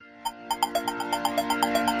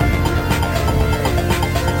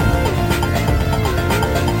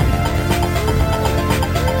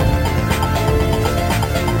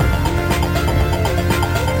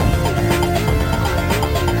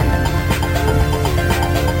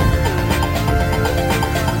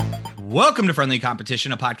Welcome to Friendly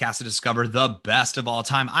Competition, a podcast to discover the best of all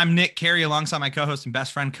time. I'm Nick Carey, alongside my co-host and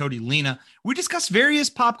best friend, Cody Lena. We discuss various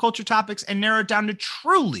pop culture topics and narrow it down to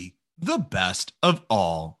truly the best of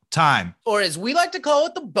all time. Or as we like to call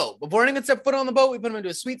it, the boat. Before anyone step foot on the boat, we put them into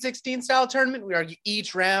a Sweet 16 style tournament. We argue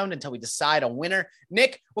each round until we decide a winner.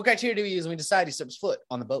 Nick, what criteria do we use when we decide who steps foot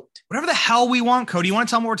on the boat? Whatever the hell we want. Cody, you want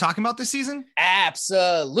to tell them what we're talking about this season?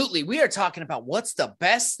 Absolutely. We are talking about what's the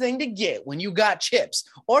best thing to get when you got chips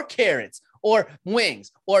or carrots or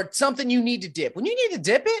wings or something you need to dip. When you need to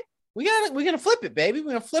dip it, we're gonna flip it, baby. We're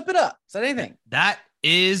gonna flip it up. Is that anything? That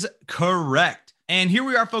is correct. And here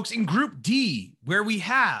we are, folks, in Group D, where we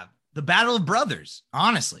have the Battle of Brothers.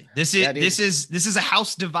 Honestly, this is a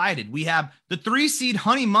house divided. We have the 3 seed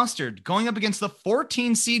Honey Mustard going up against the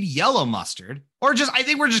 14 seed Yellow Mustard, or just I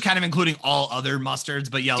think we're just kind of including all other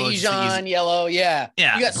mustards, but yellow. Dijon, yellow, yeah.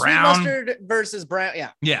 You got brown. Sweet mustard versus brown,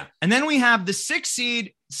 yeah. And then we have the 6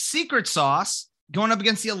 seed Secret Sauce going up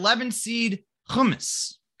against the 11 seed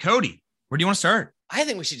Hummus. Cody, where do you want to start? I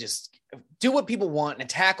think we should just do what people want and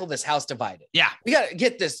tackle this house divided. Yeah. We got to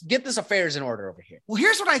get this affairs in order over here. Well,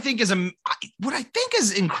 here's what I think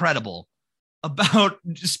is incredible about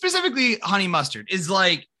specifically Honey Mustard is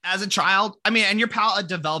like, as a child, I mean, and your palate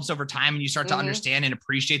develops over time and you start to understand and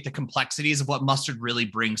appreciate the complexities of what mustard really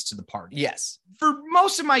brings to the party. Yes. For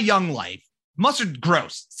most of my young life, mustard,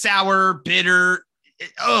 gross, sour, bitter.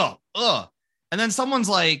 And then someone's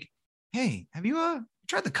like, hey, have you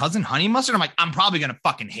tried the Cousin Honey Mustard? I'm like, I'm probably going to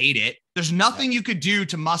fucking hate it. There's nothing you could do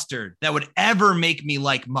to mustard that would ever make me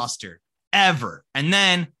like mustard, ever. And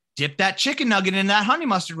then dip that chicken nugget in that honey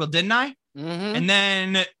mustard, didn't I? Mm-hmm. And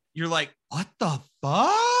then you're like, what the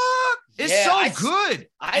fuck? It's good.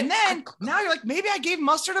 And then now you're like, maybe I gave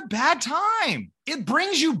mustard a bad time. It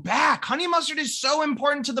brings you back. Honey mustard is so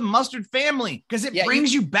important to the mustard family because it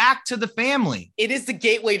brings you back to the family. It is the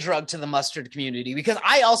gateway drug to the mustard community, because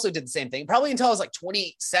I also did the same thing. Probably until I was like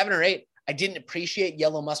 27 or 8. I didn't appreciate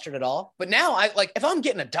yellow mustard at all. But now if I'm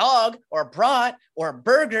getting a dog or a brat or a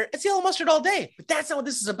burger, it's yellow mustard all day. But that's not what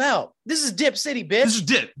this is about. This is Dip City, bitch. This is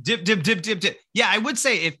dip. Yeah, I would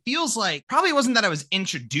say it feels like probably wasn't that I was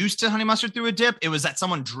introduced to honey mustard through a dip. It was that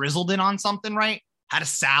someone drizzled it on something, right? Had a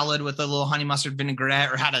salad with a little honey mustard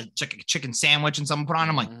vinaigrette, or had a chicken sandwich and someone put on.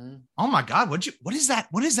 I'm like, oh my God, what is that?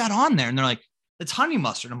 What is that on there? And they're like, it's honey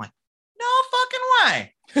mustard. I'm like, no fucking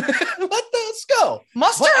way. Let's go.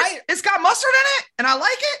 Mustard? It's got mustard in it and I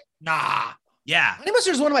like it? Nah. Yeah. Honey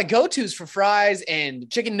mustard is one of my go-tos for fries and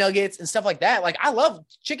chicken nuggets and stuff like that. Like, I love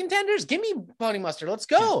chicken tenders. Give me honey mustard. Let's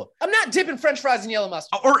go. I'm not dipping French fries in yellow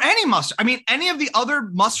mustard. Or any mustard. I mean, any of the other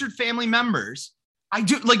mustard family members.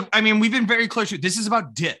 We've been very clear to this is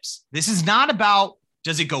about dips. This is not about,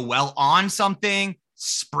 does it go well on something,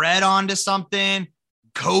 spread onto something,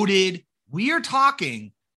 coated. We are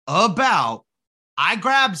talking about, I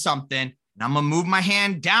grab something and I'm going to move my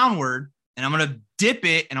hand downward and I'm going to dip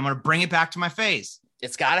it and I'm going to bring it back to my face.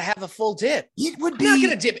 It's got to have a full dip. It would be. I'm not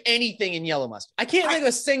going to dip anything in yellow mustard. I can't think of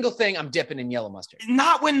a single thing I'm dipping in yellow mustard.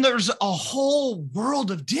 Not when there's a whole world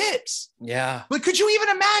of dips. Yeah. But could you even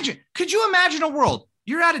imagine? Could you imagine a world?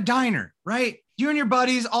 You're at a diner, right? You and your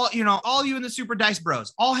buddies, all you and the Super Dice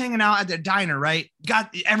Bros, all hanging out at the diner, right?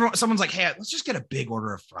 Someone's like, hey, let's just get a big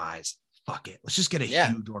order of fries. Fuck it. Let's just get a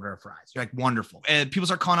huge order of fries. You're like, wonderful. And people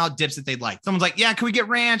start calling out dips that they'd like. Someone's like, yeah, can we get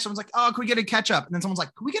ranch? Someone's like, oh, can we get a ketchup? And then someone's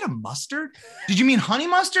like, can we get a mustard? Did you mean honey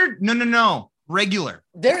mustard? No. Regular.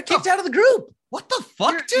 They're kicked out of the group. What the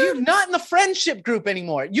fuck, dude? You're not in the friendship group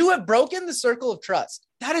anymore. You have broken the circle of trust.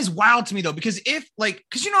 That is wild to me, though, because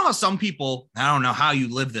because you know how some people, I don't know how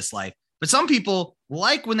you live this life, but some people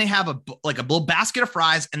like when they have a little basket of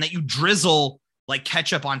fries and that you drizzle like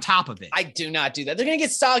ketchup on top of it. I do not do that. They're going to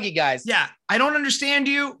get soggy, guys. Yeah. I don't understand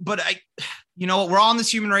you, but we're all in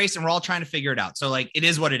this human race and we're all trying to figure it out. So like, it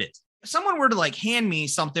is what it is. If someone were to like hand me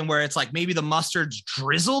something where it's like maybe the mustard's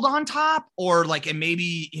drizzled on top, or like, and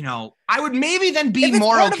maybe, I would maybe then be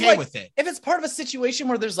more okay with it. If it's part of a situation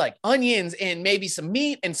where there's like onions and maybe some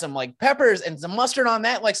meat and some like peppers and some mustard on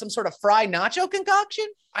that, like some sort of fried nacho concoction,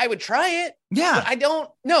 I would try it. Yeah. But I don't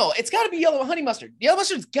know. It's got to be yellow honey mustard. Yellow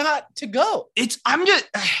mustard's got to go. It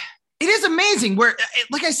is amazing where,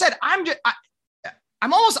 like I said,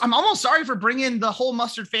 I'm almost sorry for bringing the whole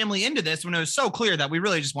mustard family into this when it was so clear that we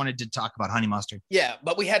really just wanted to talk about honey mustard. Yeah,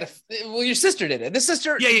 but we had your sister did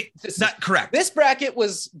it. Correct. This bracket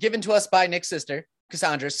was given to us by Nick's sister,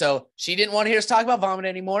 Cassandra. So she didn't want to hear us talk about vomit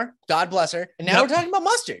anymore. God bless her. And now we're talking about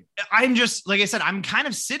mustard. I'm just, like I said, I'm kind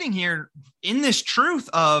of sitting here in this truth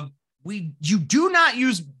of you do not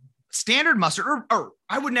use standard mustard, or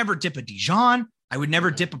I would never dip a Dijon. I would never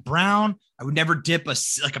dip a brown. I would never dip a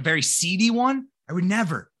very seedy one. I would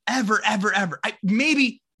never, ever, ever, ever.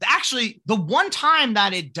 Maybe actually the one time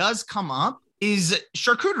that it does come up is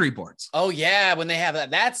charcuterie boards. Oh yeah, when they have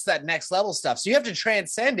that, that's that next level stuff. So you have to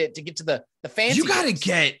transcend it to get to the fancy. You got to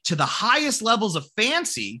get to the highest levels of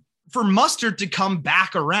fancy for mustard to come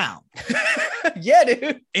back around. Yeah,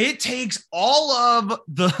 dude. It takes all of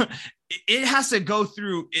it has to go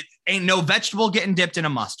through. It ain't no vegetable getting dipped in a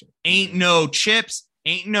mustard. Ain't no chips.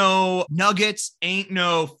 Ain't no nuggets. Ain't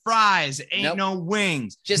no fries. Ain't no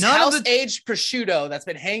wings. Just house-aged prosciutto that's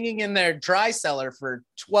been hanging in their dry cellar for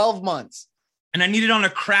 12 months. And I need it on a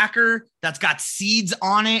cracker that's got seeds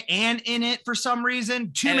on it and in it for some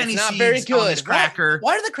reason. Too many not seeds very good. on this cracker.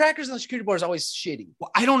 Why are the crackers on the charcuterie boards always shitty?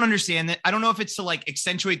 Well, I don't understand that. I don't know if it's to like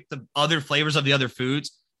accentuate the other flavors of the other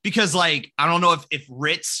foods, because like, I don't know if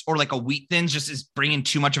Ritz or like a Wheat Thins just is bringing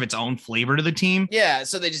too much of its own flavor to the team. Yeah.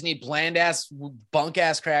 So they just need bland ass, bunk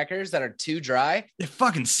ass crackers that are too dry. They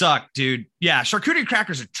fucking suck, dude. Yeah. Charcuterie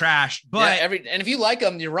crackers are trash, but and if you like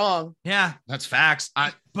them, you're wrong. Yeah, that's facts.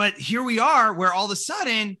 But here we are where all of a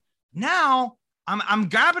sudden now I'm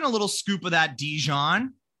grabbing a little scoop of that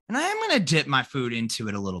Dijon. And I am going to dip my food into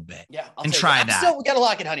it a little bit. Yeah. And try that. We got to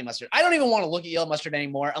lock in honey mustard. I don't even want to look at yellow mustard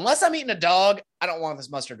anymore. Unless I'm eating a dog, I don't want this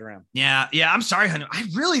mustard around. Yeah. Yeah. I'm sorry, honey. I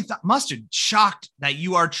really thought mustard. Shocked that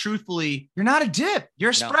you are you're not a dip. You're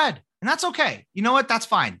a spread. And that's okay. You know what? That's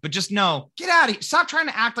fine. But just know, get out of here. Stop trying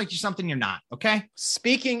to act like you're something you're not. Okay.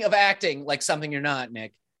 Speaking of acting like something you're not,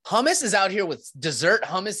 Nick, hummus is out here with dessert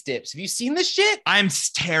hummus dips. Have you seen this shit? I'm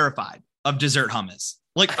terrified of dessert hummus.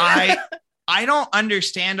 Like I don't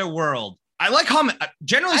understand a world. I like hummus.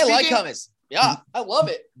 Generally speaking, I like hummus. Yeah, I love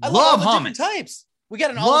it. I love all the hummus. different types. We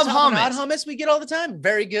got an all the time hummus we get all the time.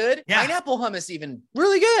 Very good. Yeah. Pineapple hummus, even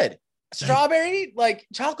really good. Strawberry, like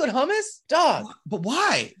chocolate hummus, dog. But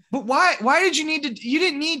why? Why did you need to?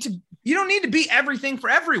 You don't need to be everything for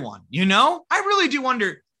everyone. You know, I really do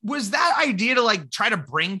wonder. Was that idea to like try to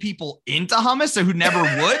bring people into hummus who never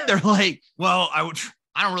would? They're like, well,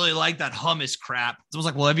 I don't really like that hummus crap. So I was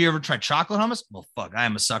like, well, have you ever tried chocolate hummus? Well, fuck, I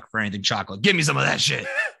am a sucker for anything chocolate. Give me some of that shit.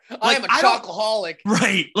 I am a chocoholic.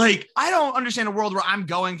 Right. Like, I don't understand a world where I'm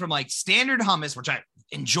going from like standard hummus, which I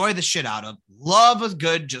enjoy the shit out of, love a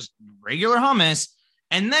good, just regular hummus,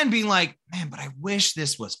 and then being like, man, but I wish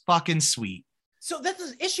this was fucking sweet. So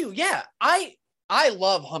that's the issue. Yeah. I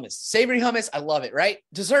love hummus, savory hummus. I love it, right?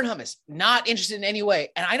 Dessert hummus, not interested in any way.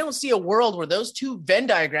 And I don't see a world where those two Venn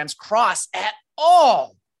diagrams cross at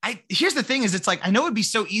all. Here's the thing is it's like, I know it'd be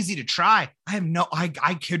so easy to try.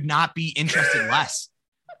 I could not be interested less.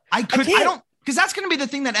 Because that's going to be the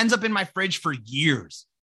thing that ends up in my fridge for years.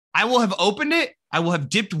 I will have opened it. I will have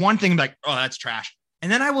dipped one thing and be like, oh, that's trash.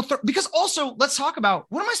 And then I will because also let's talk about,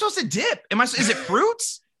 what am I supposed to dip? Is it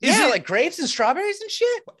fruits? Is it like grapes and strawberries and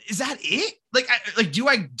shit? Is that it? You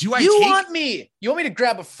want me to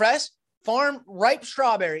grab a fresh farm ripe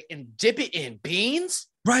strawberry and dip it in beans?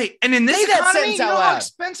 Right. And in this economy, you know how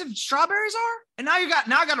expensive strawberries are? And now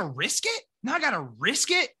I got to risk it. Now I got to risk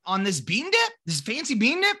it on this bean dip, this fancy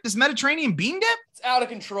bean dip, this Mediterranean bean dip. It's out of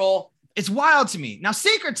control. It's wild to me. Now,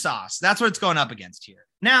 secret sauce, that's what it's going up against here.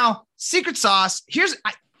 Now, secret sauce, here's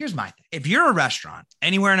my thing. If you're a restaurant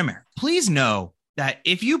anywhere in America, please know that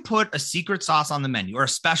if you put a secret sauce on the menu or a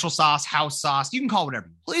special sauce, house sauce, you can call it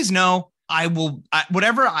whatever. Please know I will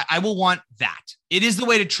want that. It is the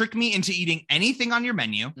way to trick me into eating anything on your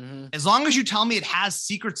menu. Mm-hmm. As long as you tell me it has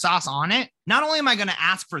secret sauce on it, not only am I going to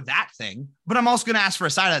ask for that thing, but I'm also going to ask for a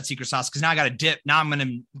side of that secret sauce because now I got to dip. Now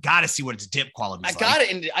I'm got to see what its dip quality is.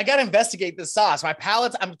 I got to investigate this sauce. My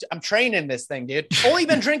palate's, I'm training this thing, dude. Only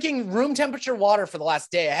been drinking room temperature water for the last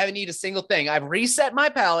day. I haven't eaten a single thing. I've reset my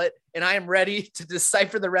palate and I am ready to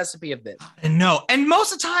decipher the recipe of this. No. And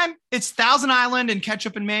most of the time it's Thousand Island and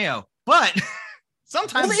ketchup and mayo. But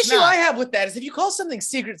sometimes the issue I have with that is if you call something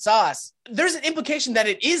secret sauce, there's an implication that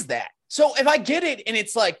it is that. So if I get it and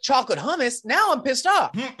it's like chocolate hummus, now I'm pissed off.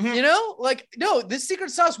 You know, like, no, this secret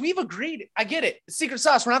sauce, we've agreed. I get it. Secret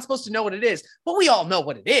sauce, we're not supposed to know what it is, but we all know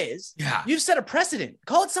what it is. Yeah. You've set a precedent.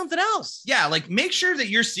 Call it something else. Yeah. Like make sure that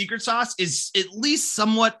your secret sauce is at least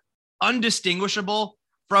somewhat undistinguishable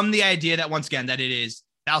from the idea that once again, that it is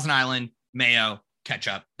Thousand Island, mayo,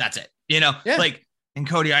 ketchup. That's it. You know, like, and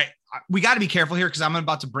Cody, we got to be careful here because I'm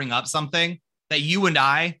about to bring up something that you and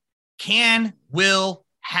I will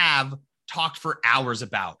have talked for hours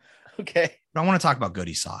about. Okay. But I want to talk about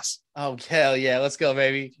Goody sauce. Oh, hell yeah. Let's go,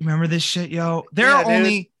 baby. Remember this shit, yo? There are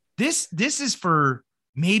only, this is for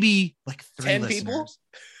maybe like 3 10 listeners.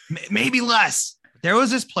 People? Maybe less. There was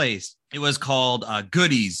this place It was called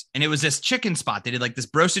Goodies, and it was this chicken spot. They did like this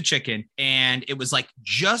roasted chicken, and it was like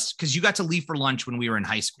just because you got to leave for lunch when we were in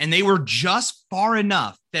high school, and they were just far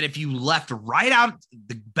enough that if you left right out,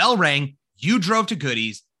 the bell rang, you drove to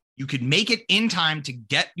Goodies, you could make it in time to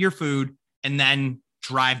get your food and then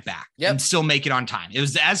drive back and still make it on time. It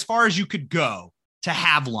was as far as you could go to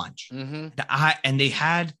have lunch. And they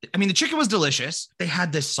had, I mean, the chicken was delicious. They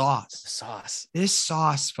had this sauce. This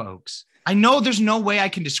sauce, folks. I know there's no way I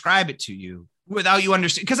can describe it to you without you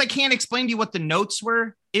understand, because I can't explain to you what the notes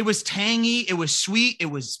were. It was tangy. It was sweet.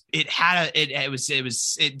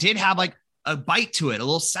 It did have like a bite to it, a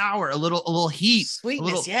little sour, a little heat,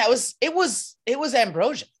 sweetness. It was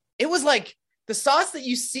ambrosia. It was like the sauce that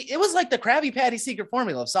you see. It was like the Krabby Patty secret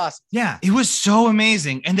formula of sauce. Yeah, it was so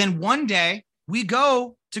amazing. And then one day we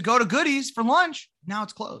go to Goodies for lunch. Now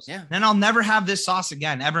it's closed. Yeah. And I'll never have this sauce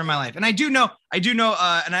again ever in my life. And I do know,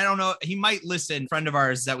 and I don't know, he might listen. A friend of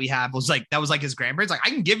ours that we have was like his grandparents. Like,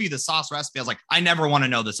 I can give you the sauce recipe. I was like, I never want to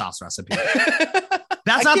know the sauce recipe.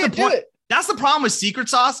 That's not the point. That's the problem with secret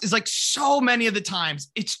sauce is like so many of the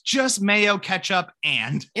times it's just mayo, ketchup,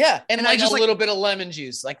 and like I just little bit of lemon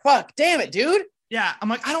juice. Like, fuck, damn it, dude. Yeah. I'm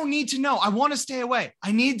like, I don't need to know. I want to stay away.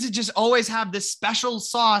 I need to just always have this special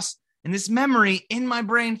sauce and this memory in my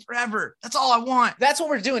brain forever. That's all I want. That's what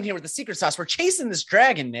we're doing here with the secret sauce. We're chasing this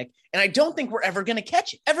dragon, Nick, and I don't think we're ever going to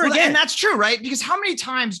catch it again. And that's true, right? Because how many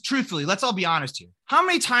times, truthfully, let's all be honest here. How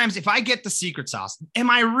many times, if I get the secret sauce, am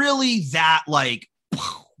I really that like,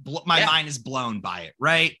 my mind is blown by it,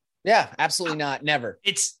 right? Yeah, absolutely not. Never.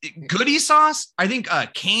 It's Goodie sauce. I think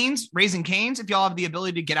Raising Cane's, if y'all have the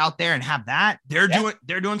ability to get out there and have that, they're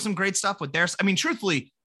doing some great stuff with theirs. I mean,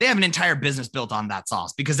 truthfully, they have an entire business built on that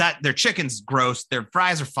sauce because their chicken's gross, their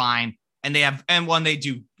fries are fine, and they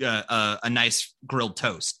do a nice grilled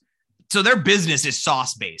toast. So their business is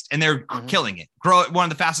sauce based, and they're killing it. One of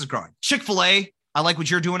the fastest growing. Chick-fil-A, I like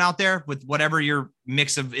what you're doing out there with whatever your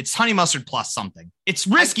mix of, it's honey mustard plus something. It's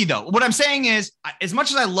risky though. What I'm saying is, as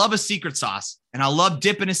much as I love a secret sauce and I love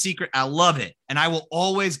dipping a secret, I love it, and I will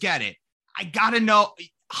always get it. I gotta know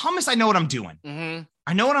hummus. I know what I'm doing.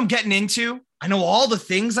 I know what I'm getting into. I know all the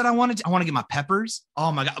things that I want to do. I want to get my peppers.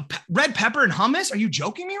 Oh my God. Red pepper and hummus. Are you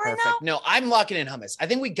joking me right now? No, I'm locking in hummus. I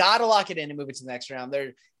think we got to lock it in and move it to the next round.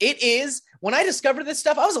 It is. When I discovered this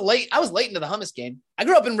stuff, I was late into the hummus game. I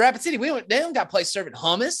grew up in Rapid City. They don't got a place serving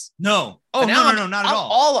hummus. No. Oh, no, not at all.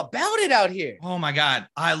 I'm all about it out here. Oh my God.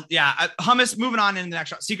 Hummus, moving on into the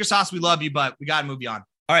next round. Secret sauce, we love you, but we got to move you on.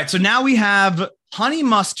 All right. So now we have honey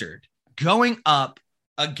mustard going up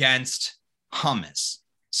against hummus.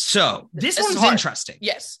 So this one's interesting.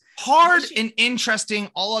 Yes. Hard and interesting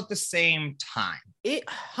all at the same time.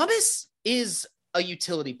 Hummus is a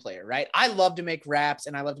utility player, right? I love to make wraps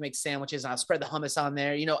and I love to make sandwiches. And I'll spread the hummus on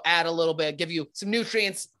there, add a little bit, give you some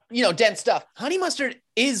nutrients, dense stuff. Honey mustard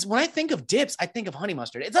is, when I think of dips, I think of honey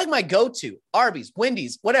mustard. It's like my go-to. Arby's,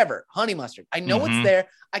 Wendy's, whatever, honey mustard. I know it's there.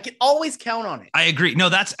 I can always count on it. I agree. No,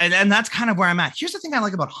 that's kind of where I'm at. Here's the thing I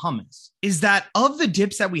like about hummus is that of the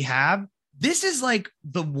dips that we have, this is like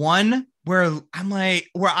the one where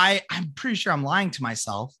I'm pretty sure I'm lying to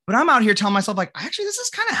myself, but I'm out here telling myself like, actually, this is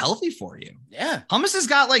kind of healthy for you. Yeah. Hummus has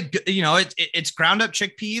got like, it's ground up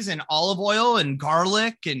chickpeas and olive oil and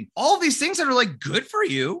garlic and all of these things that are like good for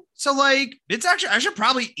you. So like, it's actually, I should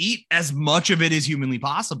probably eat as much of it as humanly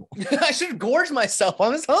possible. I should gorge myself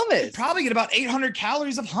on this hummus. Probably get about 800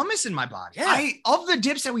 calories of hummus in my body. Yeah. Of the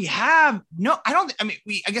dips that we have,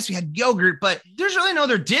 I guess we had yogurt, but there's really no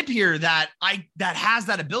other dip here that has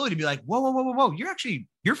that ability to be like, whoa.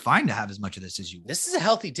 You're fine to have as much of this as you want. This is a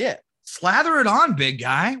healthy dip. Slather it on, big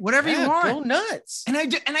guy, whatever you want. Go nuts. And I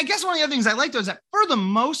guess one of the other things I like though is that for the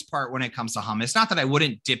most part, when it comes to hummus, not that I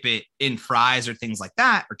wouldn't dip it in fries or things like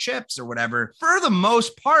that, or chips or whatever, for the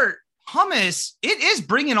most part, hummus, it is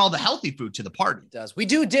bringing all the healthy food to the party. It does. We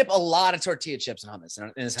do dip a lot of tortilla chips in hummus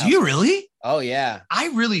in this house. Do you really? Oh yeah. I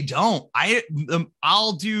really don't.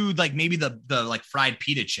 I'll do like maybe the like fried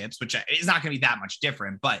pita chips, which is not going to be that much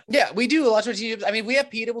different, but yeah, we do a lot of tortilla chips. I mean, we have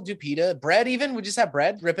pita, we'll do pita, bread even. We just have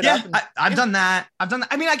bread, rip it up. I've done that.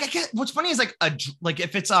 I mean, I guess what's funny is like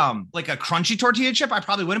if it's like a crunchy tortilla chip, I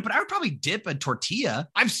probably wouldn't, but I would probably dip a tortilla.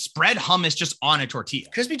 I've spread hummus just on a tortilla.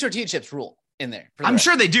 Crispy tortilla chips rule in there. I'm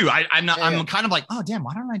sure they do. I'm kind of like, oh damn,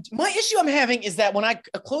 why don't I do? My issue I'm having is that when I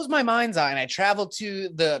close my mind's eye and I travel to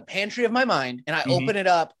the pantry of my mind and I open it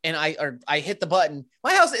up and I hit the button.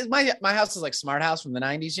 My house is like Smart House from the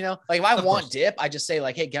 90s, Like if I want dip, I just say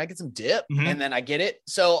like, hey, can I get some dip? And then I get it.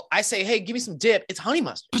 So I say, hey, give me some dip. It's honey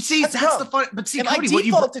mustard. But see, that's the fun. But see, if Cody, I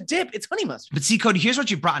default to dip, it's honey mustard. But see, Cody, here's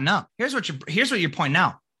what you've brought up. Here's what you're pointing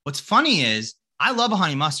out. What's funny is I love a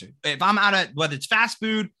honey mustard. If I'm out at, whether it's fast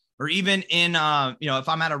food or even in, if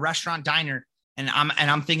I'm at a restaurant diner and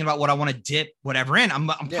I'm thinking about what I want to dip whatever in, I'm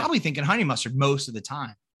probably thinking honey mustard most of the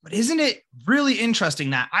time. But isn't it really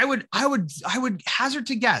interesting that I would hazard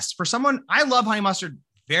to guess for someone, I love honey mustard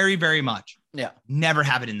very, very much. Yeah. Never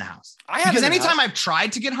have it in the house. Because anytime I've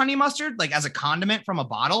tried to get honey mustard, like as a condiment from a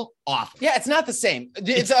bottle, awful. Yeah, it's not the same.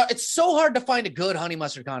 It's so hard to find a good honey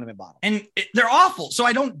mustard condiment bottle. And they're awful. So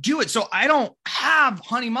I don't do it. So I don't have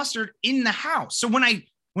honey mustard in the house. So when I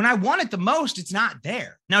want it the most, it's not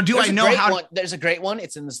there. Now, There's a great one.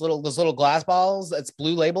 It's in those little glass bottles. That's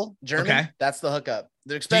Blue Label, German. Okay. That's the hookup.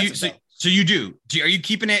 They're expensive. So you do. Are you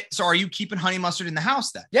keeping it? So are you keeping honey mustard in the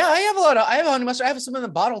house then? Yeah, I have honey mustard. I have some in the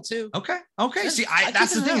bottle too. Okay. See,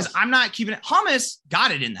 that's the thing is I'm not keeping it. Hummus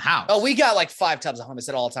got it in the house. Oh, we got like 5 tubs of hummus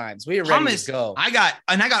at all times. We are ready to go. I got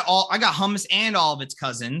hummus and all of its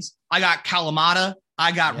cousins. I got Kalamata.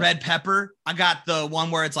 I got red pepper. I got the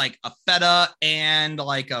one where it's like a feta and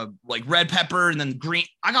like red pepper and then green.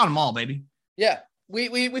 I got them all, baby. Yeah.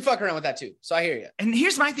 We fuck around with that too. So I hear you. And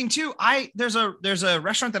here's my thing too. There's a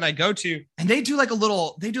restaurant that I go to and they do like a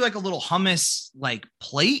little hummus like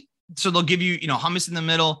plate. So they'll give you, hummus in the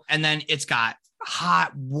middle and then it's got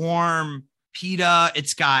hot, warm pita.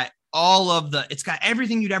 It's got it's got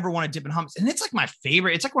everything you'd ever want to dip in hummus. And it's like my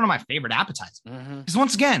favorite. It's like one of my favorite appetizers. Because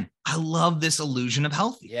once again, I love this illusion of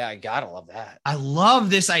healthy. Yeah, I gotta love that. I love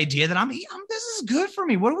this idea that this is good for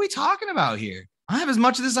me. What are we talking about here? I have as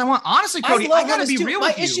much of this as I want. Honestly, Cody, I gotta be real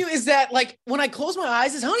with you. My issue is that like when I close my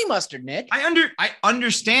eyes, it's honey mustard, Nick. I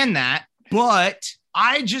understand that, but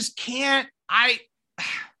I just can't. I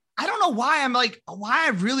don't know why why I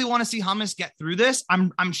really want to see hummus get through this.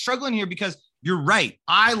 I'm struggling here because you're right.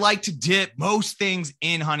 I like to dip most things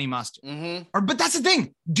in honey mustard. But that's the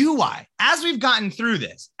thing. Do I? As we've gotten through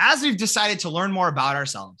this, as we've decided to learn more about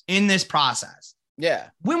ourselves in this process. Yeah.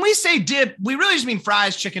 When we say dip, we really just mean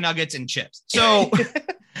fries, chicken nuggets, and chips. So,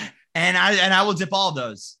 and I will dip all of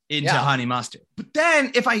those into honey mustard. But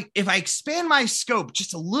then if I expand my scope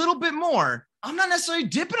just a little bit more, I'm not necessarily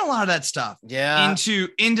dipping a lot of that stuff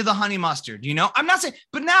into the honey mustard. I'm not saying,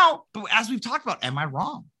 but as we've talked about, am I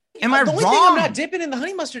wrong? The only thing I'm not dipping in the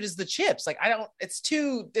honey mustard is the chips. Like it's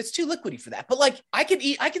too liquidy for that. But like I could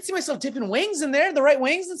see myself dipping wings in there, the right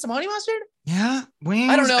wings and some honey mustard. Yeah,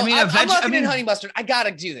 wings. I don't know. I'm looking in honey mustard. I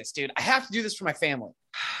gotta do this, dude. I have to do this for my family.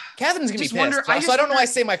 Catherine's gonna be pissed. So I don't know why I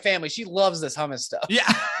say my family. She loves this hummus stuff. Yeah.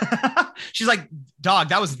 She's like, dog,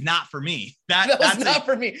 that was not for me. That's not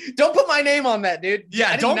for me. Don't put my name on that, dude.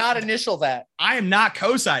 Yeah, I did not initial that. I am not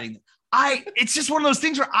co-signing it. It's just one of those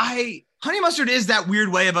things where honey mustard is that weird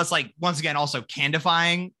way of us, like, once again, also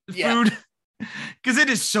candifying food because it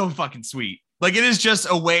is so fucking sweet. Like it is just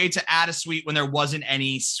a way to add a sweet when there wasn't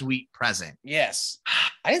any sweet present. Yes.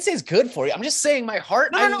 I didn't say it's good for you. I'm just saying my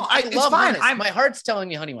heart. No. I love hummus. My heart's telling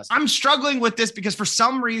me honey mustard. I'm struggling with this because for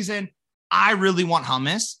some reason I really want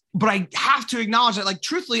hummus, but I have to acknowledge that, like,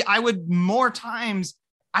 truthfully, I'm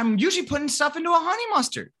usually putting stuff into a honey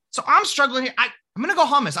mustard. So I'm struggling here. I'm going to go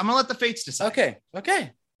hummus. I'm going to let the fates decide.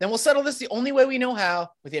 Okay. Then we'll settle this the only way we know how,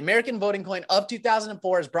 with the American voting coin of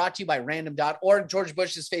 2004 is brought to you by random.org. George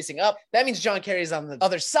Bush is facing up. That means John Kerry is on the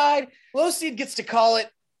other side. Low seed gets to call it.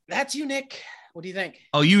 That's you, Nick. What do you think?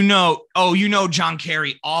 You know John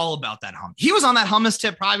Kerry all about that hummus. He was on that hummus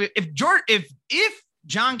tip probably. If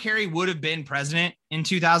John Kerry would have been president in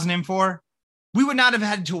 2004, we would not have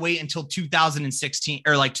had to wait until 2016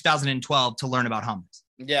 or like 2012 to learn about hummus.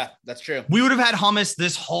 Yeah, that's true. We would have had hummus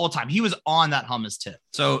this whole time. He was on that hummus tip.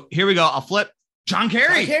 So here we go. I'll flip. John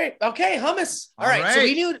Kerry. Okay, hummus. All right. So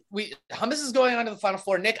hummus is going on to the Final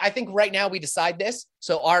Four. Nick, I think right now we decide this.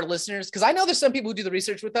 So our listeners, because I know there's some people who do the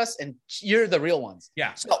research with us and you're the real ones.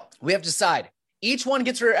 Yeah. So we have to decide. Each one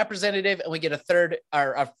gets a representative and we get a third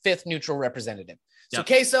or a fifth neutral representative. So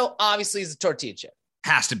queso obviously is a tortilla chip.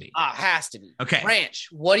 Has to be. Has to be. Okay. Ranch.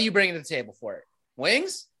 What are you bringing to the table for it?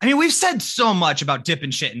 Wings? I mean, we've said so much about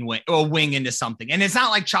dipping shit in wing into something. And it's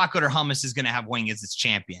not like chocolate or hummus is going to have wing as its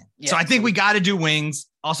champion. Yeah, so I think we got to do wings.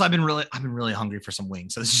 Also, I've been really hungry for some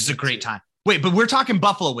wings. So this is just a great time. Wait, but we're talking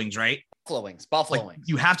buffalo wings, right? Buffalo wings.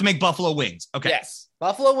 You have to make buffalo wings. Okay. Yes.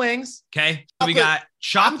 Buffalo wings. Okay. So we got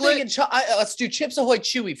chocolate. I'm thinking let's do Chips Ahoy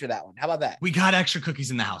Chewy for that one. How about that? We got extra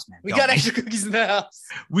cookies in the house, man. We got extra cookies in the house.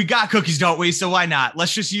 We got cookies, don't we? So why not?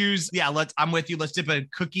 Let's just use, I'm with you. Let's dip a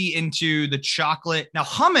cookie into the chocolate. Now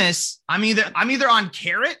hummus, I'm either on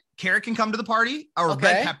carrot. Carrot can come to the party, or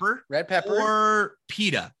red pepper, or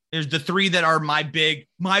pita. There's the three that are my big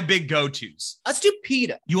go-tos. Let's do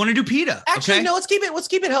pita. You want to do pita? Actually, no, let's keep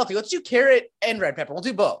it healthy. Let's do carrot and red pepper. We'll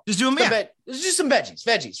do both. Just do them, Let's do some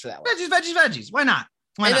veggies for that one. Veggies. Why not?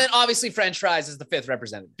 Then obviously French fries is the fifth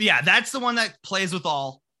representative. Yeah, that's the one that plays with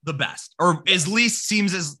all. the best, or is least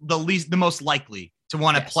seems as the most likely to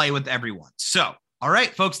want to Yes. play with everyone. So, all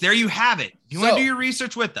right, folks, there you have it. If you want So- to do your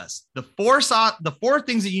research with us, the four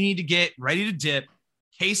things that you need to get ready to dip: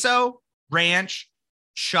 queso, ranch,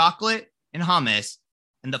 chocolate, and hummus.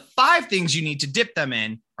 And the 5 things you need to dip them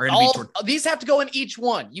in are going to be These have to go in each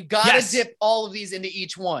one. You got to Yes. dip all of these into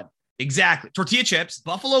each one. exactly tortilla chips,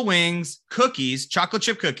 buffalo wings, cookies, chocolate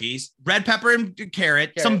chip cookies, red pepper and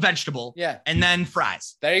carrot, some vegetable, Yeah. and then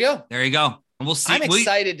fries. There you go. There you go. And we'll see. I'm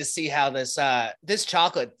excited to see how this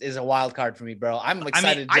chocolate is a wild card for me, bro. I'm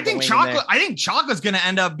excited. I think chocolate's going to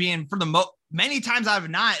end up being for the many times out of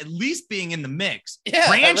not at least being in the mix. Yeah,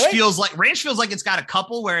 ranch right? feels like it's got a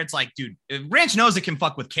couple where it's like, dude, ranch knows it can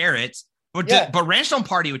fuck with carrots, but Yeah. but ranch don't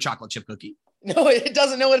party with chocolate chip cookie. No, it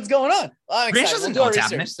doesn't know what's going on. I'm excited. Ranch doesn't We'll do know our what's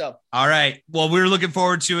research, happening. So All right. Well, we're looking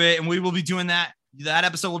forward to it, and we will be doing that. That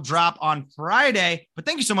episode will drop on Friday. But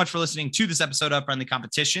thank you so much for listening to this episode of Friendly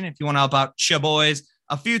Competition. If you want to help out Cha Boys,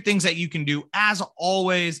 a few things that you can do, as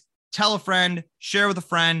always, tell a friend, share with a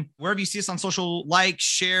friend, wherever you see us on social,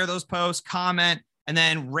 share those posts, comment, and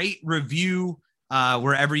then rate, review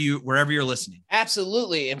wherever you're listening.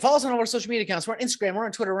 absolutely. And follow us on all our social media accounts. We're on Instagram, we're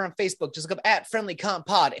on Twitter, we're on Facebook. Just look up at Friendly Comp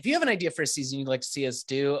Pod. If you have an idea for a season you'd like to see us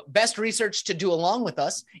do, best research to do along with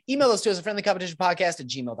us, email those to us at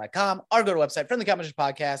friendlycompetitionpodcast@gmail.com or go to website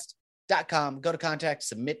friendlycompetitionpodcast.com. Go to contact,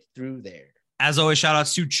 submit through there. As always, shout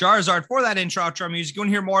outs to Charizard for that intro outro music. You want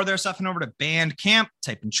to hear more of their stuff, and over to Bandcamp,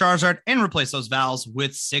 type in Charizard and replace those vowels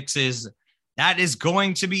with 6s. That is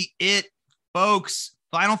going to be it, folks.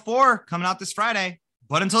 Final 4 coming out this Friday.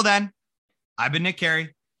 But until then, I've been Nick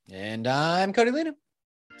Carey. And I'm Cody Lena.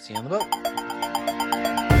 See you on the boat.